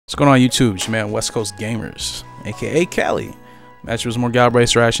going on YouTube? It's your man West Coast Gamers, aka Kelly. Match was more Gallop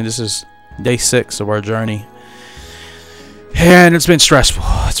racer action. This is day 6 of our journey. And it's been stressful.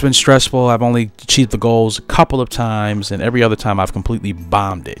 It's been stressful. I've only achieved the goals a couple of times, and every other time I've completely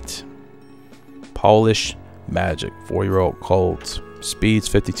bombed it. Polish Magic, 4-year-old Colts. Speeds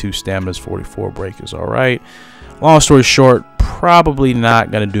 52, Stamina's 44, breakers. Alright. Long story short, probably not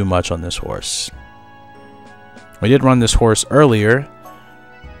going to do much on this horse. We did run this horse earlier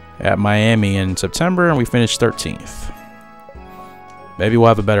at Miami in September, and we finished 13th. Maybe we'll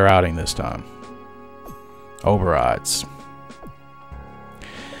have a better outing this time. Over odds.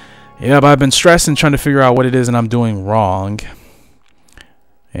 Yeah, but I've been stressing trying to figure out what it is and I'm doing wrong.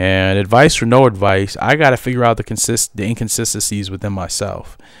 And advice or no advice, I got to figure out the inconsistencies within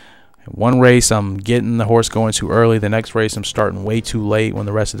myself. One race, I'm getting the horse going too early. The next race, I'm starting way too late when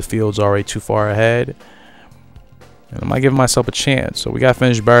the rest of the field's already too far ahead. And I'm not giving myself a chance. So we got to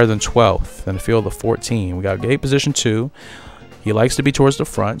finish better than 12th in the field of 14. We got gate position 2. He likes to be towards the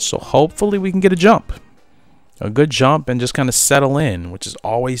front, so hopefully we can get a jump. A good jump and just kind of settle in, which is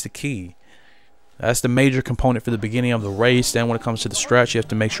always the key. That's the major component for the beginning of the race. Then when it comes to the stretch, you have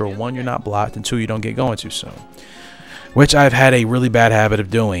to make sure 1, you're not blocked, and 2, you don't get going too soon. Which I've had a really bad habit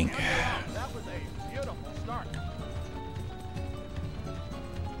of doing.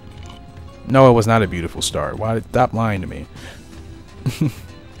 No, it was not a beautiful start. Why? Stop lying to me.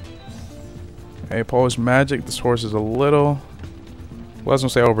 Hey, Polish Magic. This horse is a little...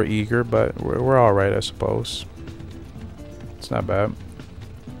 wasn't say over eager, but we're all right, I suppose. It's not bad.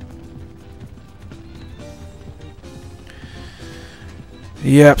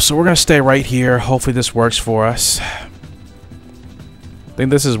 Yep. So we're gonna stay right here. Hopefully this works for us. I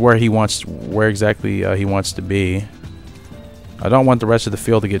think this is where he wants, where exactly he wants to be. I don't want the rest of the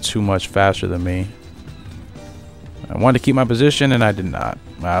field to get too much faster than me. I wanted to keep my position, and I did not.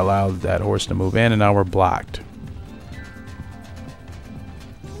 I allowed that horse to move in, and now we're blocked.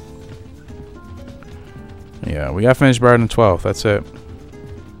 Yeah, we got finished better than 12th. That's it.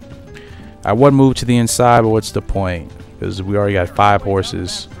 I would move to the inside, but what's the point? Because we already got 5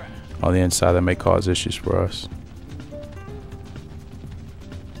 horses on the inside that may cause issues for us.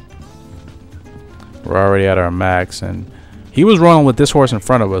 We're already at our max, and he was rolling with this horse in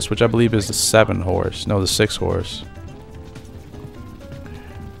front of us, which I believe is the 7 horse. No, the 6 horse.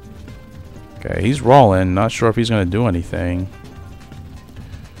 Okay, he's rolling. Not sure if he's going to do anything.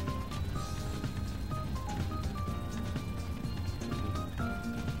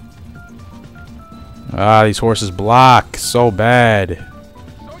 Ah, these horses block so bad.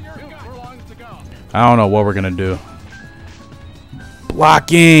 I don't know what we're going to do.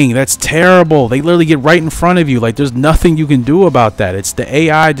 Blocking, that's terrible. They literally get right in front of you. Like, there's nothing you can do about that. It's the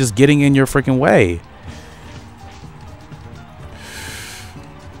AI just getting in your freaking way.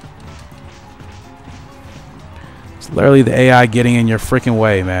 It's literally the AI getting in your freaking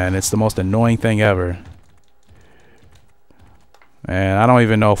way, man. It's the most annoying thing ever. And I don't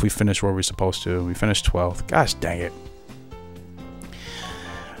even know if we finished where we're supposed to. We finished 12th. Gosh dang it.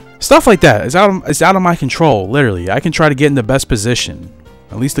 Stuff like that. It's out of my control, literally. I can try to get in the best position.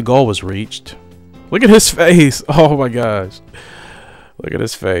 At least the goal was reached. Look at his face. Oh my gosh. Look at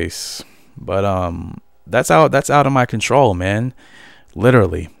his face. But that's out of my control, man.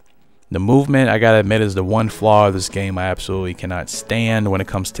 Literally. The movement, I gotta admit, is the one flaw of this game I absolutely cannot stand when it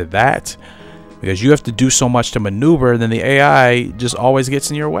comes to that. Because you have to do so much to maneuver, then the AI just always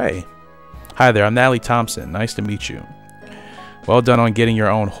gets in your way. Hi there, I'm Natalie Thompson. Nice to meet you. Well done on getting your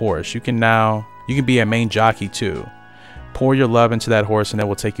own horse. You can be a main jockey too. Pour your love into that horse and it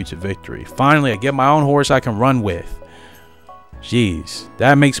will take you to victory. Finally, I get my own horse I can run with. Jeez,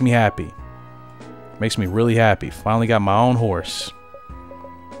 that makes me happy. Makes me really happy. Finally got my own horse.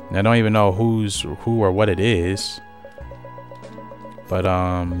 And I don't even know who or what it is. But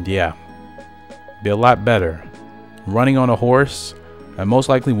yeah. Be a lot better. Running on a horse, I most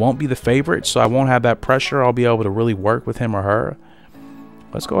likely won't be the favorite, so I won't have that pressure. I'll be able to really work with him or her.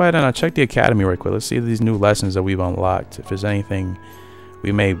 Let's go ahead and check the academy right quick. Let's see these new lessons that we've unlocked. If there's anything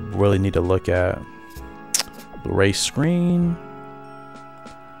we may really need to look at. The race screen.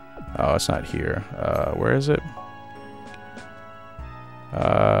 Oh, it's not here. Where is it?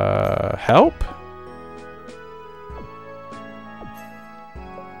 Help?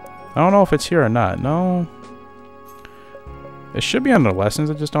 I don't know if it's here or not. No. It should be under lessons.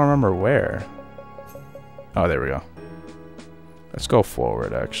 I just don't remember where. Oh, there we go. Let's go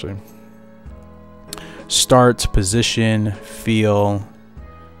forward, actually. Start, position, feel,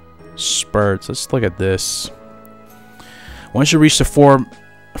 spurts. Let's look at this. Once you reach the 4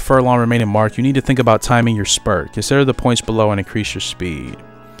 furlong remaining mark, you need to think about timing your spurt. Consider the points below and increase your speed.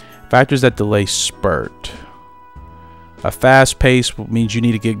 Factors that delay spurt. A fast pace means you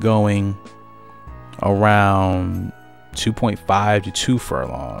need to get going around 2.5 to 2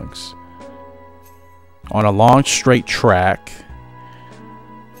 furlongs. On a long straight track.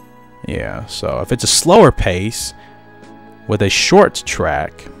 Yeah, so if it's a slower pace with a short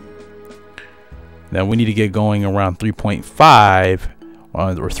track, then we need to get going around 3.5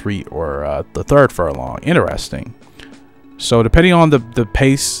 or 3 or the third furlong. Interesting. So depending on the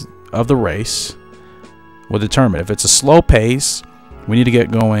pace of the race will determine. If it's a slow pace, we need to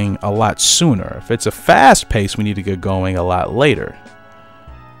get going a lot sooner. If it's a fast pace, we need to get going a lot later.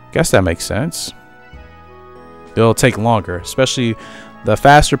 Guess that makes sense. It'll take longer, especially the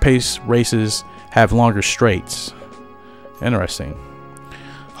faster pace races have longer straights. Interesting.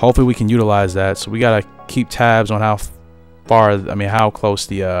 Hopefully we can utilize that. So we gotta keep tabs on how far, how close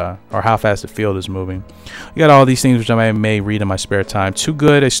the or how fast the field is moving. We got all these things which I may read in my spare time. Too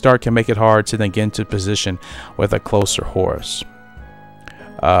good a start can make it hard to then get into position with a closer horse.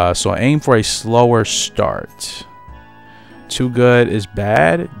 So aim for a slower start. Too good is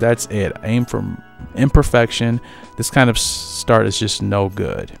bad. That's it. Aim for imperfection. This kind of start is just no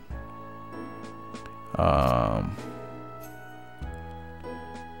good.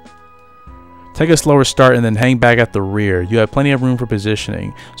 Take a slower start and then hang back at the rear. You have plenty of room for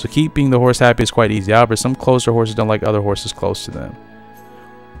positioning, so keeping the horse happy is quite easy. However, some closer horses don't like other horses close to them.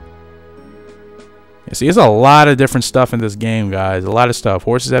 You see, there's a lot of different stuff in this game, guys. A lot of stuff.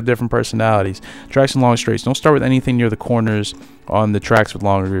 Horses have different personalities. Tracks and long straights. Don't start with anything near the corners on the tracks with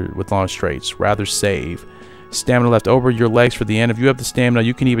long straights. Rather save. Stamina left over your legs for the end. If you have the stamina,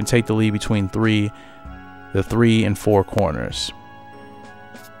 you can even take the lead between the 3 and 4 corners.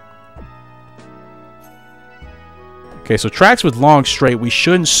 Okay, so tracks with long straight, we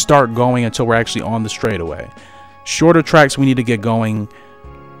shouldn't start going until we're actually on the straightaway. Shorter tracks, we need to get going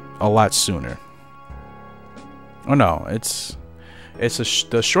a lot sooner. Oh no,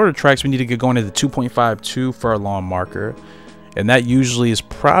 the shorter tracks we need to get going at the 2.52 furlong marker, and that usually is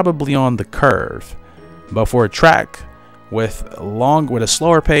probably on the curve. But for a track with a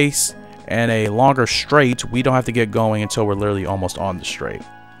slower pace and a longer straight, we don't have to get going until we're literally almost on the straight.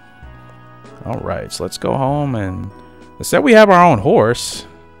 All right, so let's go home and let's say we have our own horse.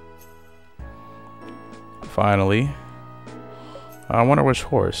 Finally, I wonder which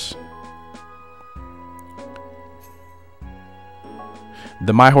horse.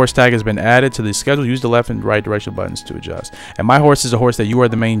 The My Horse tag has been added to the schedule. Use the left and right direction buttons to adjust. And My Horse is a horse that you are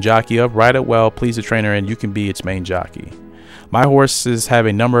the main jockey of. Ride it well, please the trainer, and you can be its main jockey. My Horses have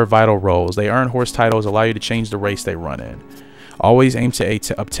a number of vital roles. They earn horse titles, allow you to change the race they run in. Always aim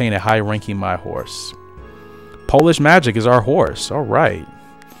to obtain a high ranking My Horse. Polish Magic is our horse. All right.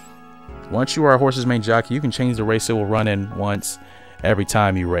 Once you are a horse's main jockey, you can change the race it will run in once every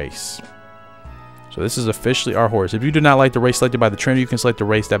time you race. So this is officially our horse. If you do not like the race selected by the trainer, you can select the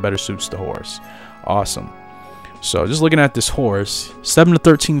race that better suits the horse. Awesome. So just looking at this horse, 7 to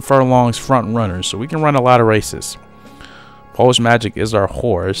 13 furlongs front runners, so we can run a lot of races. Polish Magic is our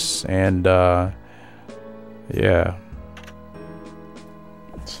horse, and yeah.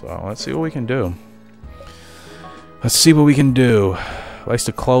 So let's see what we can do. Let's see what we can do. Likes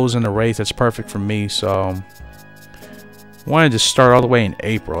to close in the race. That's perfect for me. So wanted to start all the way in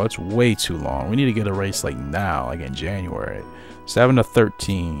April. That's way too long. We need to get a race like now, like in January. 7 to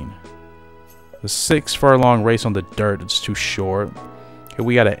 13. The 6 furlong race on the dirt, it's too short. Okay,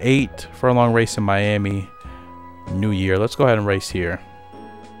 we got an 8 furlong race in Miami. New Year. Let's go ahead and race here.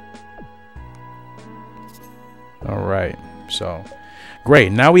 All right. So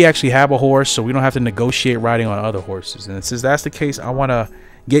great. Now we actually have a horse, so we don't have to negotiate riding on other horses. And since that's the case, I want to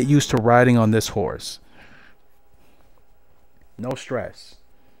get used to riding on this horse. No stress.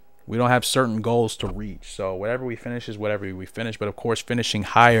 We don't have certain goals to reach. So whatever we finish is whatever we finish. But of course, finishing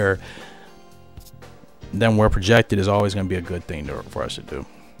higher than we're projected is always going to be a good thing for us to do.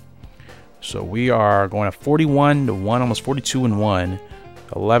 So we are going at 41 to 1, almost 42 and 1.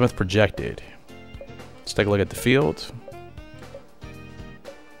 11th projected. Let's take a look at the field.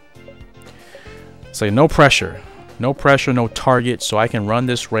 So no pressure. No pressure, no target. So I can run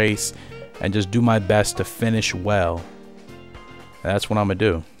this race and just do my best to finish well. That's what I'm going to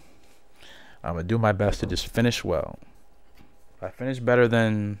do. I'm going to do my best to just finish well. If I finish better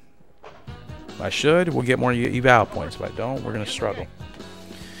than I should, we'll get more eval points. If I don't, we're going to struggle.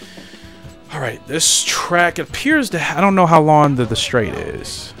 All right, this track appears to... I don't know how long the straight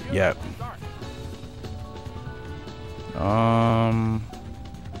is. Yep.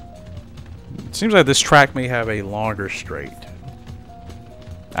 It seems like this track may have a longer straight.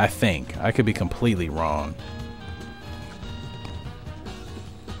 I think. I could be completely wrong.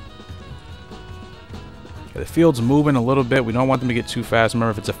 The field's moving a little bit. We don't want them to get too fast.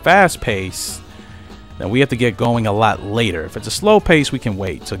 Remember, if it's a fast pace, then we have to get going a lot later. If it's a slow pace, we can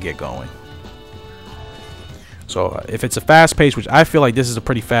wait to get going. So if it's a fast pace, which I feel like this is a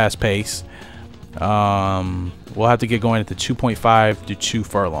pretty fast pace, we'll have to get going at the 2.5 to 2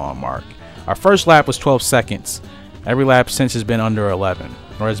 furlong mark. Our first lap was 12 seconds. Every lap since has been under 11,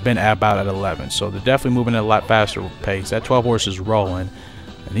 or has been about at 11. So they're definitely moving at a lot faster pace. That 12 horse is rolling,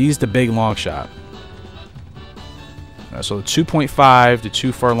 and he's the big long shot. So the 2.5 to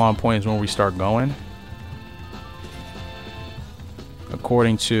 2 furlong point is when we start going,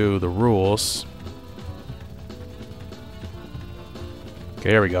 according to the rules. Okay,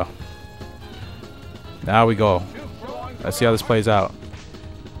 here we go. Now we go. Let's see how this plays out.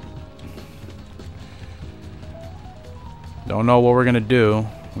 Don't know what we're gonna do.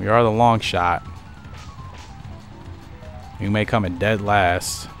 We are the long shot. We may come in dead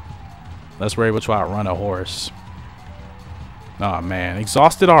last unless we're able to outrun a horse. Oh man,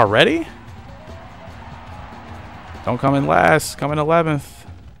 exhausted already? Don't come in last, come in 11th.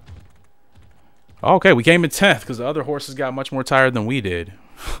 Okay, we came in 10th because the other horses got much more tired than we did.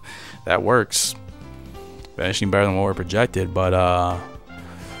 That works. Finishing better than what we're projected, but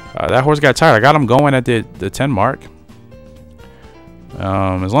that horse got tired. I got him going at the 10 mark.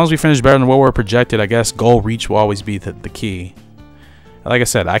 As long as we finish better than what we're projected, I guess goal reach will always be the key. Like I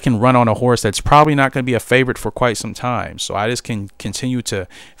said, I can run on a horse that's probably not going to be a favorite for quite some time. So I just can continue to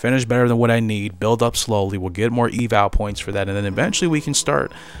finish better than what I need, build up slowly. We'll get more eval points for that. And then eventually we can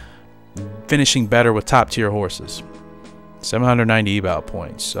start finishing better with top tier horses. 790 eval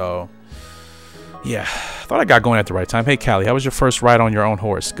points. So yeah, thought I got going at the right time. Hey Callie, how was your first ride on your own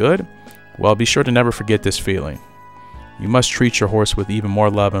horse? Good? Well, be sure to never forget this feeling. You must treat your horse with even more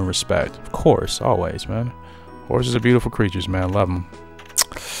love and respect. Of course, always, man. Horses are beautiful creatures, man. Love them.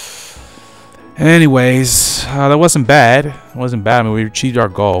 Anyways, that wasn't bad. It wasn't bad. I mean, we achieved our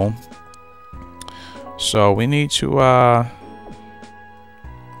goal. So we need to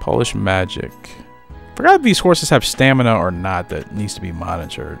Polish Magic. Forgot if these horses have stamina or not. That needs to be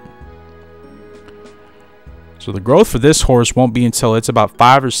monitored. So the growth for this horse won't be until it's about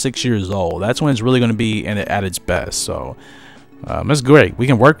 5 or 6 years old. That's when it's really going to be at its best. So that's great. We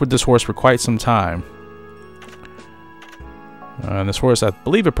can work with this horse for quite some time. And this horse, I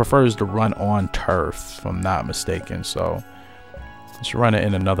believe it prefers to run on turf, if I'm not mistaken. So let's run it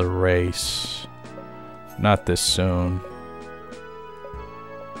in another race. Not this soon.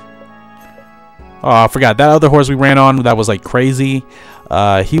 Oh, I forgot. That other horse we ran on that was like crazy.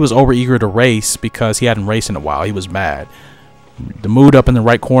 He was over eager to race because he hadn't raced in a while. He was mad. The mood up in the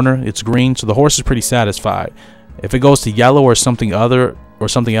right corner, it's green, so the horse is pretty satisfied. If it goes to yellow or something else,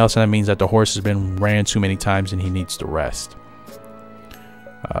 that means that the horse has been ran too many times and he needs to rest.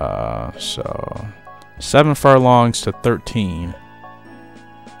 So 7 furlongs to 13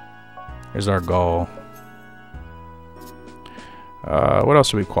 is our goal. What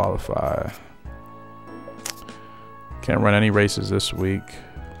else do we qualify? Can't run any races this week.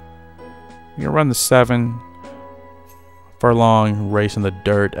 We can run the 7 furlong race in the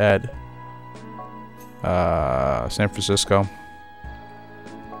dirt at San Francisco.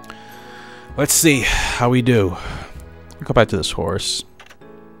 Let's see how we do. We'll go back to this horse.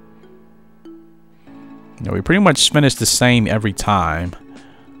 We pretty much finish the same every time.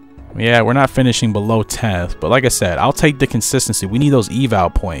 Yeah, we're not finishing below 10th, but like I said, I'll take the consistency. We need those eval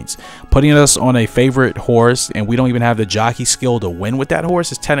points. Putting us on a favorite horse and we don't even have the jockey skill to win with that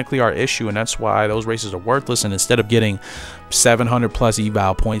horse is technically our issue, and that's why those races are worthless. And instead of getting 700 plus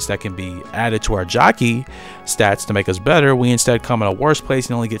eval points that can be added to our jockey stats to make us better, we instead come in a worse place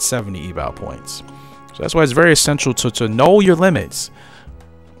and only get 70 eval points. So that's why it's very essential to know your limits.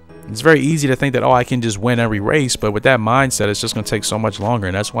 It's very easy to think that, oh, I can just win every race, but with that mindset, it's just going to take so much longer,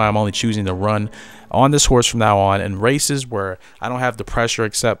 and that's why I'm only choosing to run on this horse from now on in races where I don't have the pressure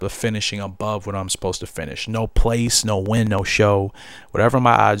except the finishing above what I'm supposed to finish. No place, no win, no show. Whatever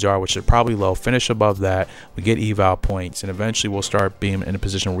my odds are, which are probably low, finish above that, we get eval points, and eventually we'll start being in a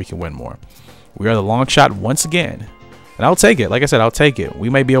position where we can win more. We are the long shot once again, and I'll take it. Like I said, I'll take it. We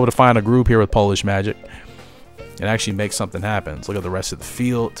may be able to find a group here with Polish Magic and actually make something happen. Let's look at the rest of the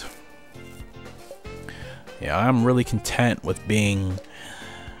field. Yeah, I'm really content with being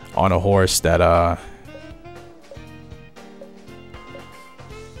on a horse that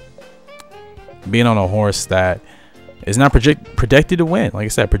is not projected to win. Like I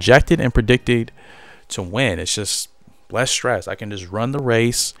said, projected and predicted to win. It's just less stress. I can just run the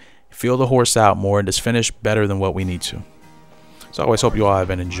race, feel the horse out more, and just finish better than what we need to. So I always hope you all have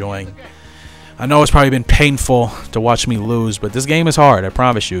been enjoying I know it's probably been painful to watch me lose, but this game is hard, I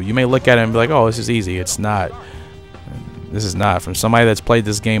promise you. You may look at it and be like, oh, this is easy. It's not. This is not. From somebody that's played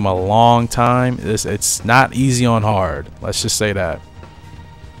this game a long time, it's not easy on hard. Let's just say that.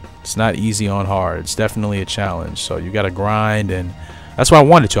 It's not easy on hard. It's definitely a challenge. So you got to grind, and that's what I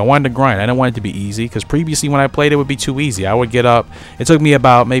wanted to. I wanted to grind. I didn't want it to be easy, because previously when I played it would be too easy. I would get up. It took me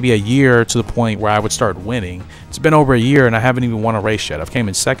about maybe a year to the point where I would start winning. It's been over a year, and I haven't even won a race yet. I've came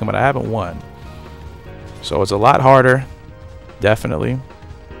in second, but I haven't won. So it's a lot harder, definitely.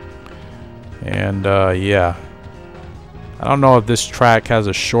 And yeah, I don't know if this track has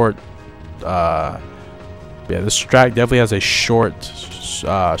a short. Yeah, this track definitely has a short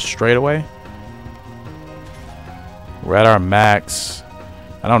straightaway. We're at our max.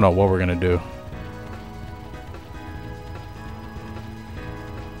 I don't know what we're gonna do.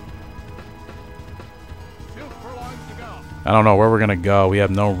 I don't know where we're gonna go. We have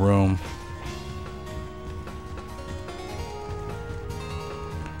no room.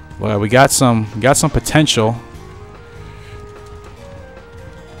 Well, we got some potential.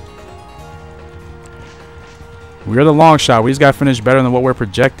 We're the long shot. We just got to finish better than what we're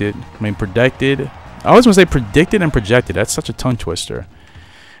projected. I mean, predicted. I always want to say predicted and projected. That's such a tongue twister.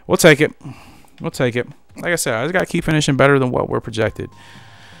 We'll take it. We'll take it. Like I said, I just got to keep finishing better than what we're projected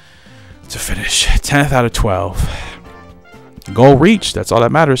to finish. 10th out of 12. Goal reached. That's all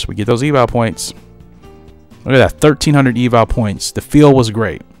that matters. We get those eval points. Look at that. 1,300 eval points. The feel was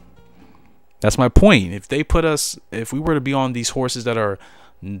great. That's my point. If they put us, if we were to be on these horses that are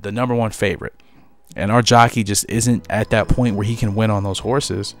the #1 favorite, and our jockey just isn't at that point where he can win on those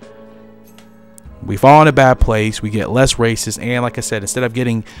horses, we fall in a bad place. We get less races, and like I said, instead of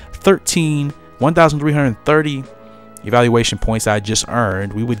getting 1,330 evaluation points I just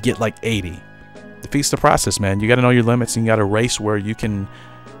earned, we would get like 80. Defeats the process, man. You got to know your limits, and you got to race where you can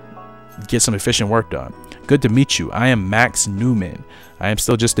get some efficient work done. Good to meet you. I am Max Newman. I am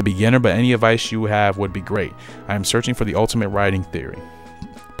still just a beginner, but any advice you have would be great. I am searching for the ultimate riding theory.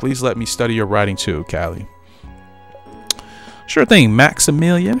 Please let me study your riding too, Callie. Sure thing,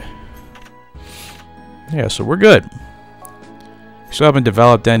 Maximilian. Yeah, so we're good. We still haven't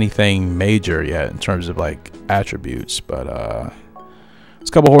developed anything major yet in terms of like attributes, but there's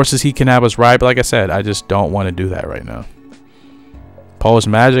a couple horses he can have us ride, but like I said, I just don't want to do that right now. Polish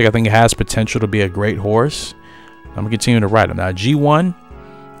Magic, I think it has potential to be a great horse. I'm going to continue to ride him. Now, G1,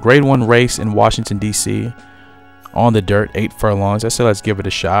 grade 1 race in Washington, D.C. on the dirt, 8 furlongs. I said let's give it a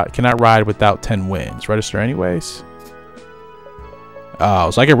shot. Cannot ride without 10 wins. Register anyways?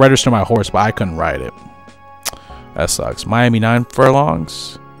 Oh, so I could register my horse, but I couldn't ride it. That sucks. Miami, 9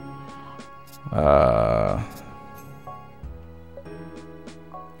 furlongs.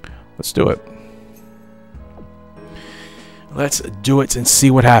 Let's do it. Let's do it and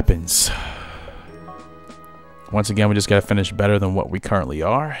see what happens. Once again, we just got to finish better than what we currently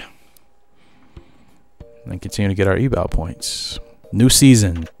are. And continue to get our eval points. New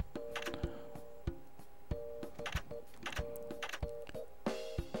season.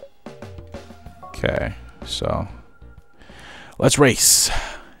 Okay, so let's race.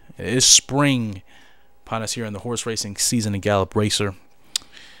 It is spring upon us here in the horse racing season of Gallop Racer.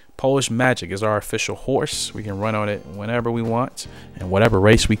 Polish Magic is our official horse. We can run on it whenever we want, and whatever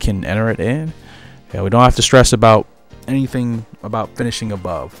race we can enter it in. Yeah, we don't have to stress about anything about finishing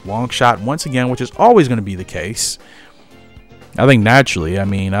above. Long shot once again, which is always going to be the case. I think naturally. I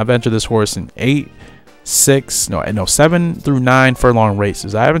mean, I've entered this horse in 7 through 9 furlong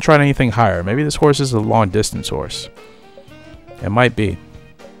races. I haven't tried anything higher. Maybe this horse is a long distance horse. It might be.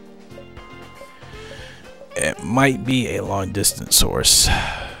 It might be a long distance horse.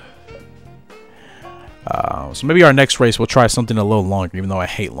 So maybe our next race we'll try something a little longer, even though I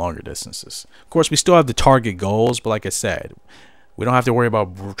hate longer distances. Of course, we still have the target goals, but like I said, we don't have to worry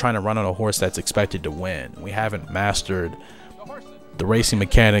about trying to run on a horse that's expected to win. We haven't mastered the racing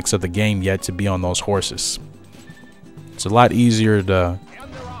mechanics of the game yet to be on those horses. It's a lot easier to,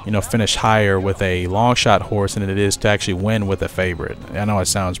 you know, finish higher with a long shot horse than it is to actually win with a favorite. I know it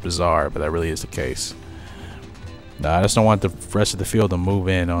sounds bizarre, but that really is the case. Nah, I just don't want the rest of the field to move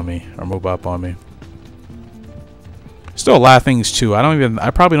in on me or move up on me. Still a lot of things too.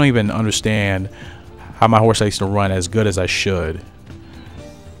 I probably don't even understand how my horse likes to run as good as I should.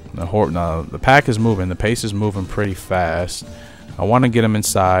 The pack is moving. The pace is moving pretty fast. I want to get him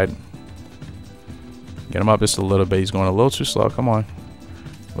inside. Get him up just a little bit. He's going a little too slow. Come on.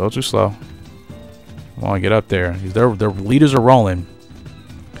 A little too slow. Come on, get up there. Their leaders are rolling.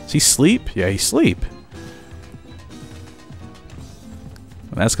 Is he asleep? Yeah, he's asleep.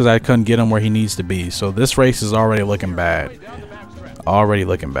 And that's because I couldn't get him where he needs to be. So this race is already looking bad. Already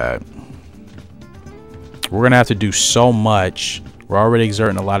looking bad. We're going to have to do so much. We're already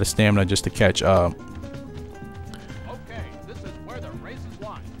exerting a lot of stamina just to catch up. Okay, this is where the race is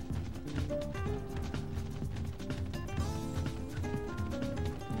won.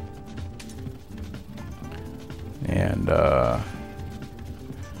 And,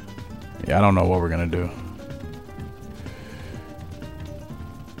 yeah, I don't know what we're going to do.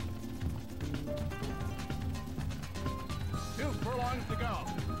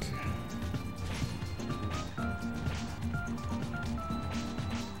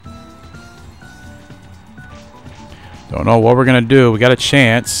 Don't know what we're gonna do. We got a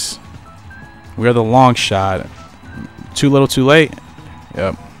chance. We're the long shot. Too little, too late.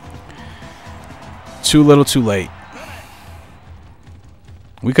 Yep. Too little, too late.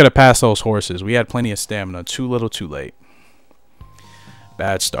 We could have passed those horses. We had plenty of stamina. Too little, too late.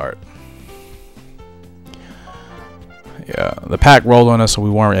 Bad start. Yeah, the pack rolled on us, so we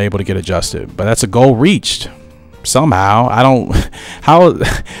weren't able to get adjusted. But that's a goal reached. Somehow. I don't. How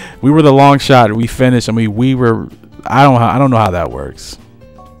we were the long shot. We finished. I mean, we were. I don't know how that works.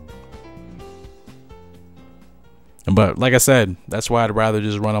 But like I said, that's why I'd rather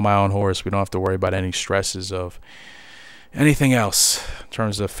just run on my own horse. We don't have to worry about any stresses of anything else in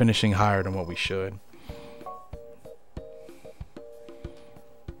terms of finishing higher than what we should.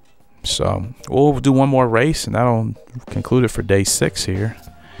 So we'll do one more race and that'll conclude it for day 6 here.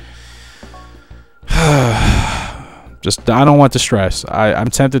 Just I don't want the stress. I'm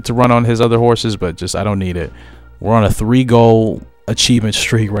tempted to run on his other horses, but just I don't need it. We're on a 3-goal achievement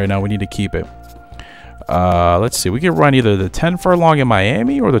streak right now. We need to keep it. Let's see. We can run either the 10 furlong in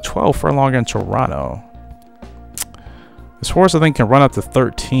Miami or the 12 furlong in Toronto. This horse, I think, can run up to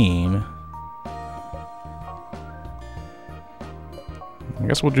 13. I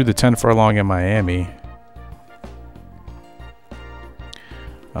guess we'll do the 10 furlong in Miami.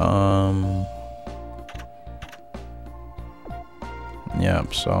 Yeah,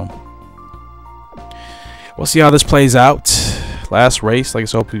 so we'll see how this plays out. Last race. Like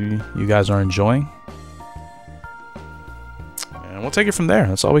I hope you guys are enjoying. And we'll take it from there.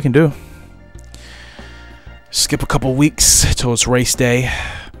 That's all we can do. Skip a couple weeks till it's race day.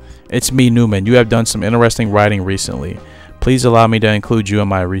 It's me, Newman. You have done some interesting writing recently. Please allow me to include you in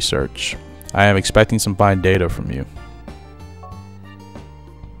my research. I am expecting some fine data from you.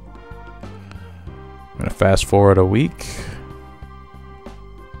 I'm going to fast forward a week.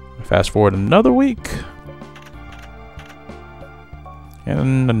 Fast forward another week.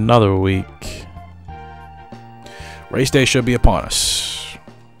 And another week. Race day should be upon us.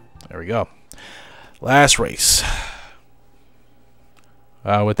 There we go. Last race.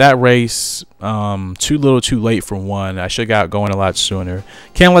 With that race, too little too late for one. I should have got going a lot sooner.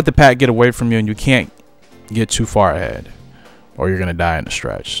 Can't let the pack get away from you, and you can't get too far ahead, or you're going to die in the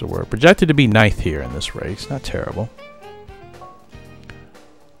stretch. So we're projected to be 9th here in this race. Not terrible.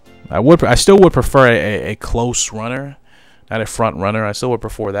 I still would prefer a close runner, not a front runner. I still would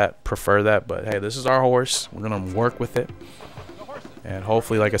prefer that. But hey, this is our horse. We're gonna work with it, and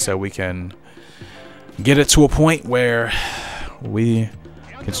hopefully, like I said, we can get it to a point where we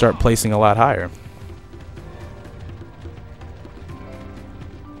can start placing a lot higher.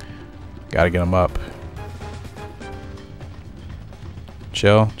 Gotta get him up.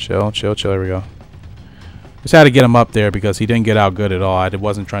 Chill, chill, chill, chill. There we go. Just had to get him up there because he didn't get out good at all. I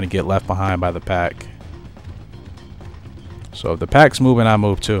wasn't trying to get left behind by the pack. So if the pack's moving, I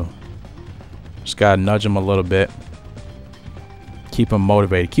move too. Just gotta nudge him a little bit. Keep him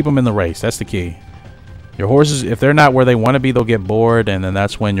motivated. Keep him in the race. That's the key. Your horses, if they're not where they want to be, they'll get bored, and then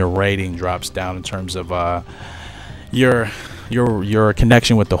that's when your rating drops down in terms of your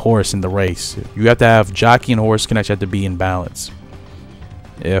connection with the horse in the race. You have to have jockey and horse connection have to be in balance.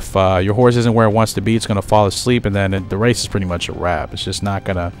 If your horse isn't where it wants to be, it's going to fall asleep, and then the race is pretty much a wrap. It's just not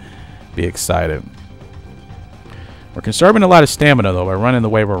going to be excited. We're conserving a lot of stamina, though, by running the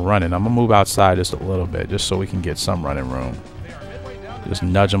way we're running. I'm going to move outside just a little bit, just so we can get some running room. Just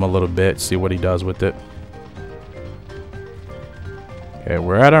nudge him a little bit, see what he does with it. Okay,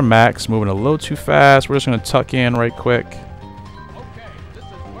 we're at our max, moving a little too fast. We're just going to tuck in right quick.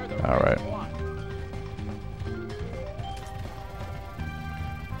 All right.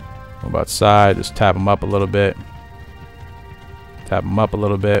 Move outside, just tap him up a little bit. Tap him up a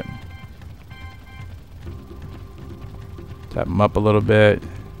little bit. Tap him up a little bit.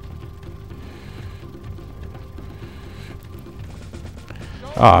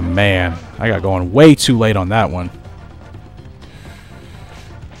 Oh man, I got going way too late on that one.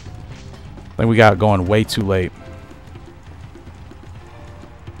 I think we got going way too late.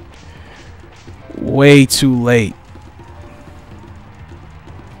 Way too late.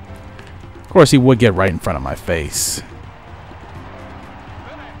 course, he would get right in front of my face.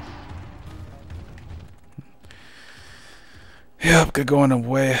 Yep, got going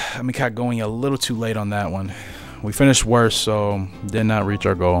away. I mean, got going a little too late on that one. We finished worse, so did not reach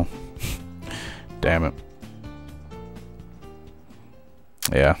our goal. Damn it.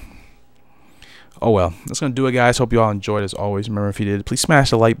 Yeah. Oh well, that's gonna do it, guys. Hope you all enjoyed. As always, remember, if you did, please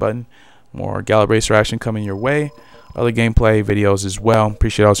smash the like button. More Gallop Racer action coming your way. Other gameplay videos as well.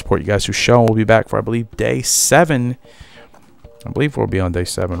 Appreciate all the support you guys who show. We'll be back for, I believe, day 7. I believe we'll be on day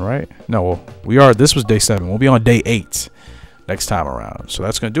 7, right? No, we are. This was day 7. We'll be on day 8 next time around. So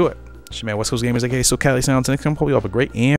that's gonna do it. It's your man, West Coast Gamers, aka So Cali Sounds. Next time, hope you all have a great and